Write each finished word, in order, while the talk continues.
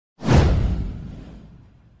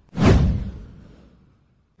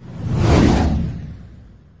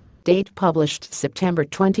Date published September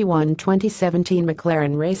 21, 2017.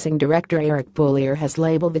 McLaren racing director Eric Boullier has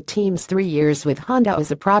labeled the team's 3 years with Honda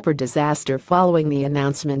as a proper disaster following the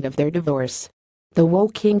announcement of their divorce. The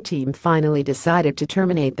Woking team finally decided to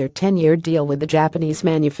terminate their 10-year deal with the Japanese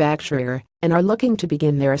manufacturer and are looking to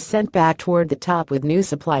begin their ascent back toward the top with new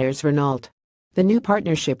suppliers Renault. The new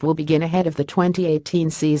partnership will begin ahead of the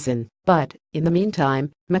 2018 season, but, in the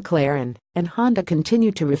meantime, McLaren and Honda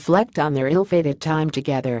continue to reflect on their ill-fated time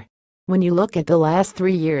together. When you look at the last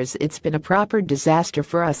 3 years, it's been a proper disaster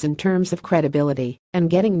for us in terms of credibility and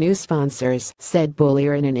getting new sponsors, said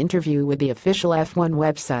Boullier in an interview with the official F1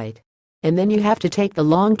 website. And then you have to take the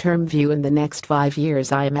long-term view. In the next 5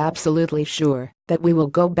 years, I am absolutely sure that we will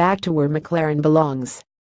go back to where McLaren belongs.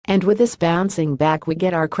 And with this bouncing back, we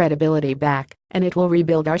get our credibility back, and it will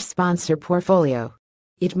rebuild our sponsor portfolio.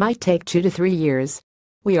 It might take 2 to 3 years.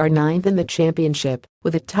 We are 9th in the championship.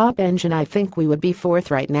 With a top engine, I think we would be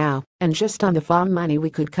 4th right now, and just on the FOM money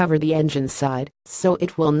we could cover the engine side, so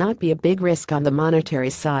it will not be a big risk on the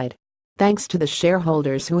monetary side. Thanks to the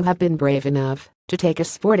shareholders who have been brave enough to take a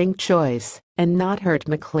sporting choice and not hurt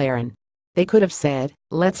McLaren. They could have said,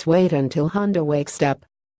 let's wait until Honda wakes up.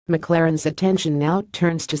 McLaren's attention now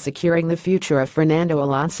turns to securing the future of Fernando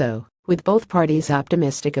Alonso, with both parties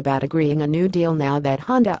optimistic about agreeing a new deal now that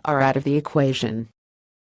Honda are out of the equation.